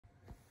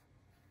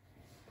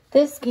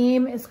This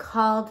game is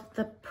called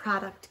the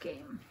product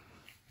game.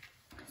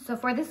 So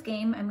for this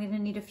game, I'm going to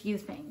need a few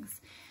things.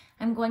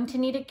 I'm going to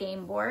need a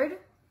game board,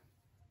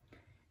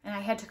 and I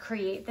had to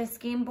create this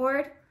game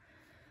board.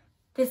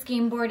 This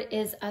game board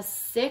is a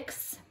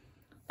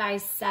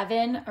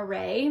 6x7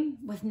 array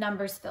with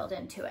numbers filled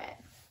into it.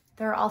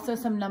 There are also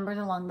some numbers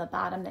along the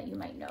bottom that you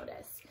might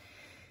notice.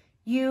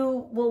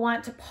 You will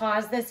want to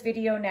pause this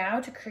video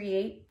now to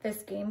create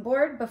this game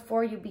board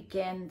before you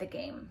begin the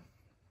game.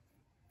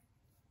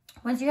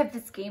 Once you have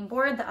this game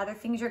board, the other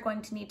things you're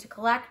going to need to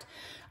collect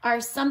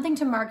are something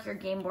to mark your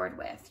game board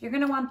with. You're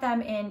going to want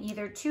them in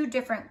either 2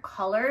 different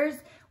colors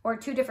or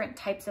 2 different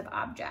types of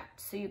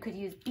objects. So you could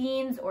use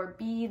beans or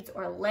beads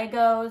or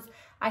Legos.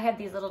 I have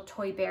these little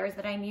toy bears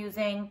that I'm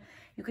using.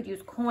 You could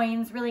use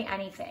coins, really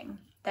anything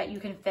that you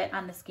can fit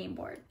on this game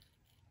board.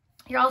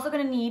 You're also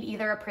going to need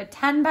either a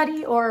pretend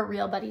buddy or a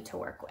real buddy to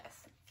work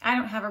with. I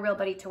don't have a real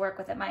buddy to work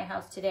with at my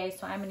house today,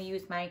 so I'm going to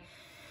use my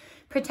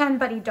pretend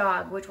buddy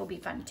dog, which will be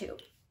fun too.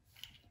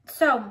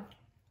 So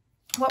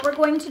what we're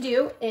going to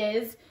do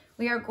is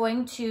we are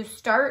going to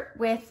start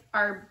with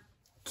our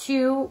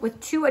 2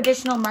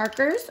 additional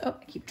markers. Oh,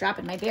 I keep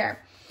dropping my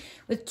bear.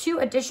 With 2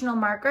 additional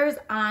markers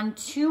on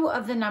 2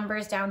 of the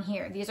numbers down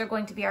here. These are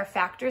going to be our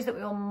factors that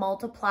we will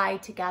multiply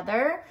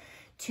together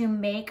to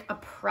make a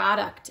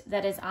product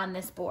that is on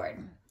this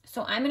board.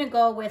 So I'm going to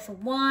go with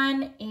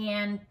 1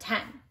 and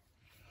 10.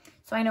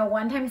 So I know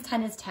 1 times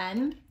 10 is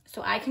 10.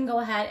 So I can go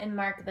ahead and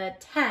mark the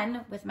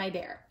 10 with my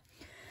bear.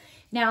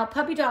 Now,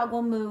 Puppy Dog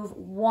will move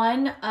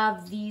one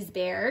of these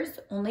bears,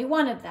 only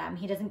one of them,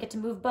 he doesn't get to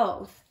move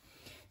both,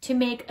 to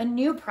make a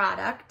new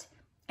product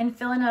and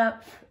fill in a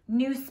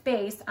new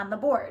space on the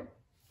board.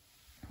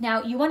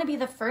 Now, you want to be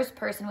the first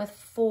person with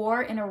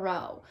 4 in a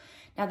row.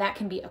 Now, that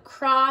can be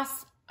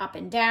across, up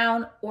and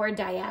down, or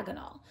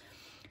diagonal.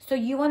 So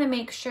you want to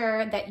make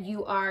sure that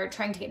you are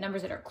trying to get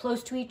numbers that are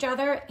close to each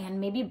other and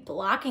maybe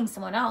blocking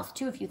someone else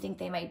too if you think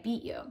they might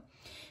beat you.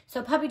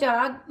 So Puppy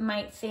Dog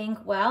might think,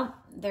 well,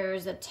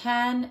 there's a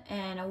 10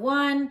 and a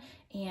 1,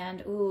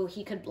 and ooh,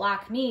 he could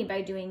block me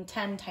by doing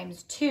 10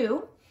 times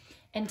 2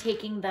 and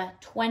taking the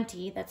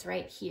 20 that's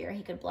right here.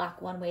 He could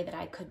block one way that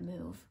I could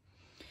move.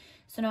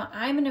 So now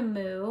I'm going to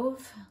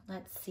move,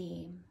 let's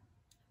see,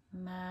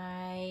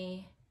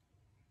 my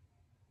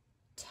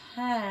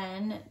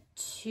 10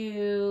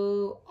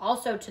 to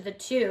also to the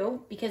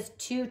 2, because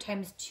 2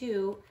 times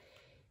 2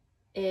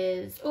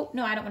 is, oh,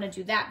 no, I don't want to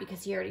do that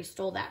because he already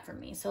stole that from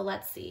me. So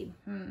let's see.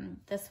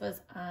 This was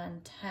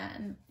on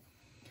 10.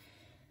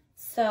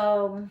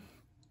 So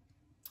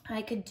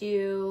I could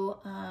do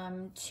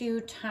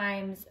 2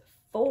 times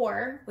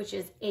 4, which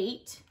is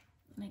 8.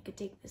 And I could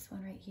take this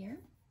one right here.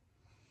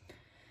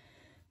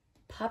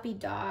 Puppy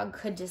Dog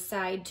could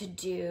decide to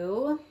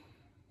do,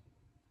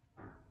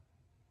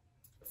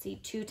 let's see,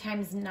 2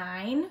 times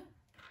 9,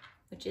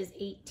 which is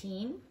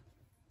 18.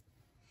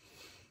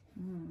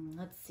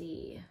 Let's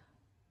see.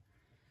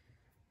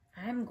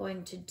 I'm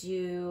going to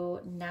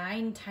do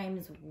 9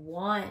 times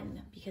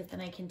 1 because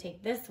then I can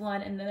take this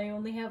one and then I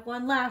only have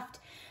 1 left.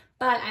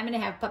 But I'm going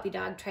to have Puppy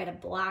Dog try to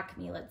block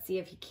me. Let's see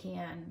if he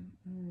can.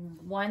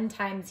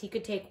 He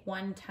could take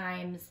 1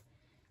 times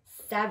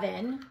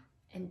 7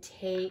 and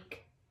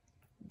take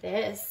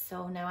this.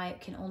 So now I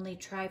can only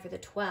try for the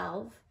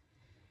 12.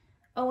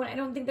 Oh, and I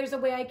don't think there's a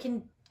way I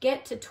can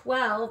get to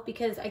 12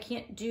 because I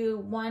can't do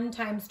 1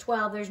 times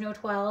 12. There's no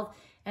 12.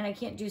 And I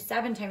can't do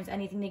 7 times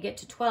anything to get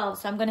to 12.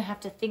 So I'm going to have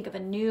to think of a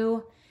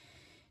new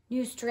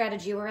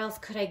strategy. Where else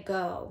could I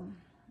go?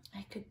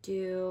 I could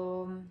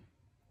do,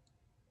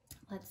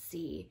 let's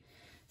see,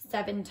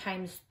 7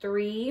 times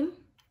 3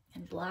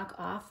 and block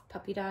off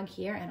Puppy Dog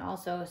here and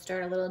also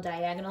start a little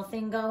diagonal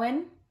thing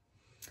going.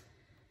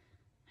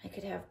 I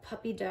could have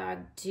Puppy Dog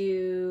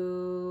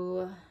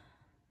do,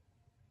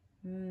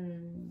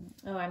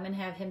 oh, I'm going to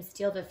have him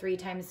steal the 3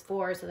 times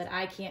 4 so that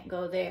I can't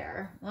go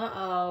there.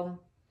 Uh-oh.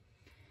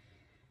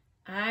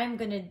 I'm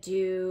going to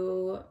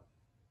do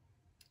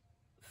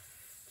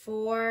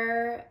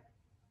 4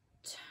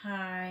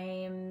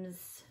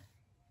 times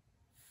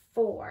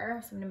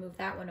 4. So I'm going to move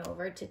that one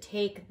over to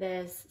take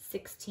this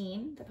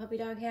 16 that Puppy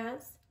Dog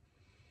has.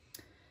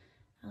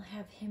 I'll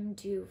have him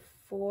do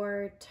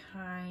 4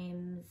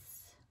 times,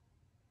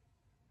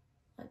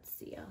 let's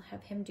see, I'll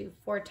have him do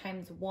 4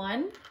 times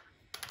 1.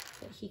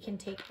 So he can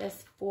take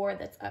this 4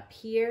 that's up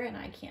here and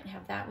I can't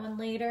have that one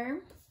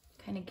later.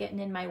 Kind of getting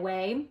in my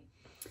way.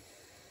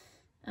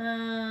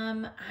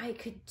 I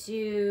could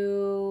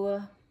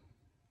do,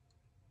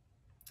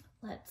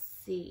 let's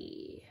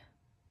see,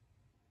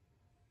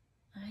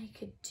 I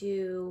could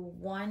do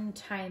 1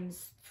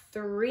 times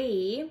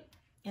 3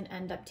 and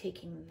end up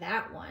taking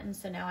that one.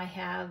 So now I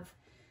have,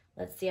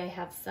 let's see, I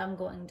have some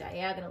going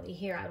diagonally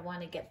here. I'd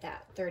want to get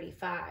that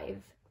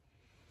 35.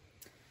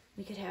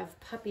 We could have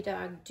Puppy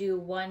Dog do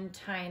 1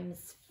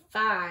 times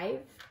 5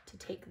 to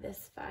take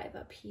this 5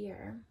 up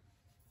here.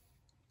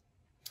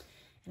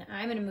 And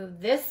I'm going to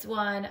move this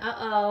one,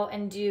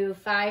 and do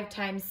 5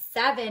 times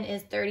 7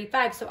 is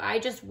 35. So I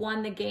just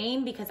won the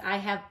game because I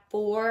have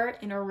 4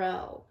 in a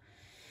row.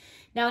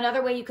 Now,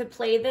 another way you could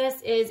play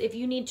this is if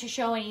you need to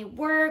show any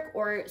work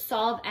or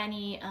solve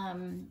any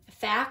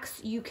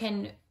facts, you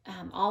can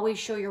always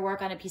show your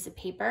work on a piece of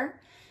paper,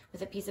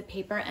 with a piece of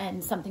paper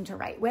and something to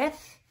write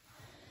with.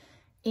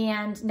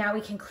 And now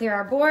we can clear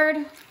our board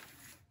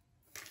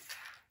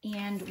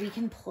and we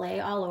can play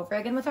all over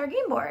again with our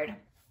game board.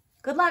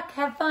 Good luck,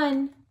 have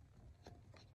fun.